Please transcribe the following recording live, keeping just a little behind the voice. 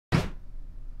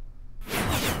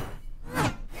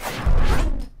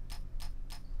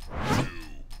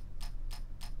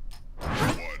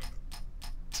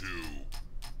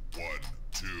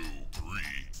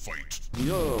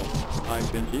Yo,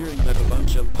 I've been hearing that a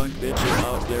bunch of punk bitches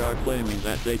out there are claiming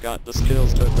that they got the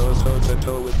skills to go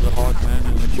toe-to-toe with the Hawkman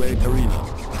in the Quake arena.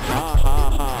 Ha ha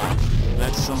ha.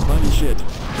 That's some funny shit.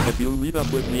 If you meet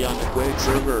up with me on the Quake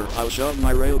server, I'll shove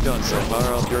my railgun so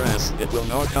far up your ass, it will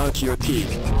knock out your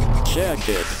teeth. Check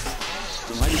it.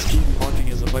 The mighty Stephen Hawking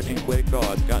is a fucking Quake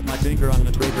god. Got my finger on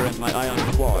the trigger and my eye on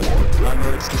the quad. I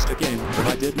know it's just a game, but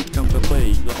I didn't come to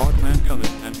play. The Hawkman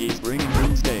coming, and he's bringing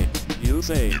doomsday. You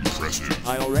say? Impressive.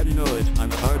 I already know it.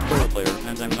 I'm a hardcore player,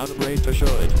 and I'm not afraid to show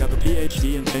it. Got a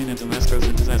PhD in pain and a master's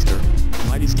in disaster. The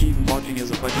mighty Stephen Hawking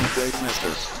is a fucking Quake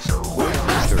master. Quake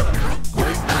master.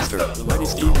 Quake master. The mighty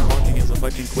Stephen Hawking is a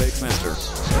fucking Quake master.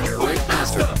 Quake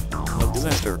master. Of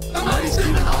disaster. The mighty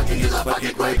Stephen Hawking is a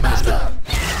fucking Quake master.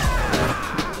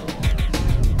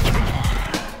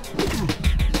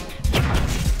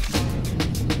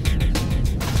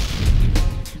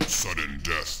 Sudden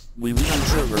death. We meet on the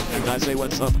server, and I say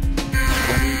what's up.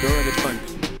 When we go at it punk,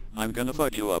 I'm gonna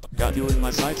fuck you up. Got you in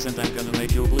my sights and I'm gonna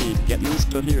make you bleed. Get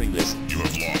used to hearing this. You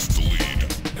have lost the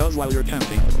lead. Cause while you're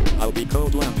camping, I'll be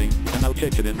cold lamping, and I'll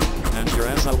kick it in, and your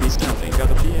ass I'll be stamping. Got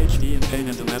a PhD in pain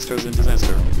and a master's in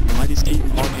disaster. The mighty Stephen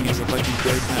Hawking is a fucking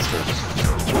Quake master.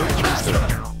 Quake master.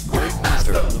 Quake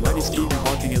master. The mighty Stephen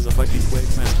Hawking is a fucking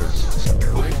Quake master.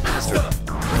 Quake master.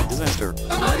 Of disaster.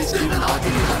 The mighty Stephen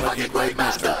Hawking is a fucking Quake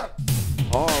master.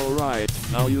 Alright,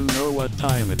 now you know what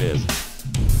time it is.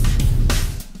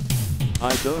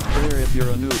 I don't care if you're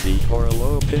a newbie or a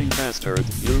low-ping bastard,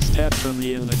 you step to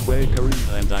me in the Quake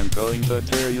arena and I'm going to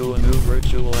tear you a new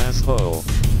virtual asshole.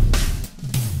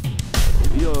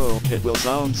 Yo, it will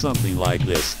sound something like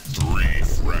this. 3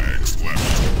 frags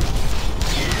left.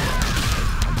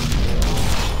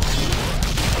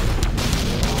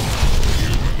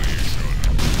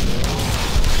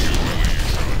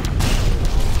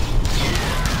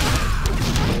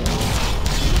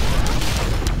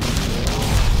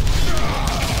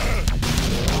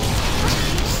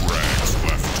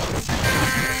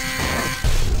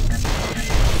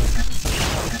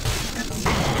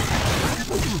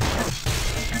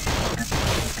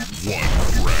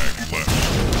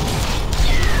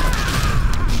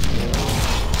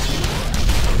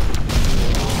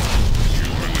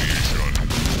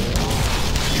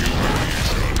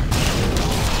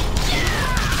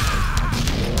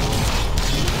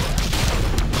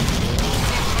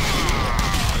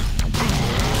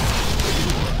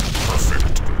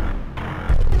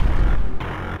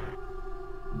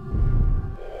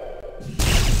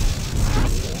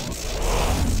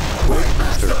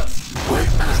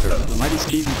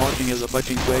 Stephen Hawking is a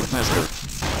fucking Quake master.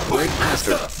 Quake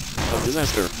master. Of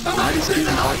disaster. The mighty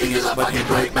Stephen Hawking is a fucking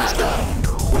Quake master.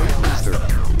 Quake master.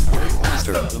 Quake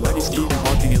master. The mighty Stephen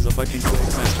Hawking is a fucking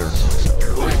Quake master.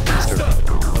 Quake master.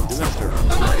 Of disaster.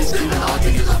 The mighty Stephen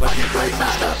Hawking is a fucking Quake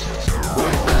master.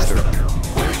 Quake master.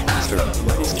 Quake master. The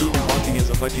mighty Stephen Hawking is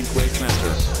a fucking Quake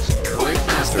master. Quake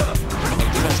master. Of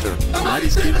disaster. The mighty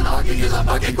Stephen Hawking is a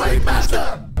fucking Quake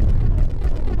master.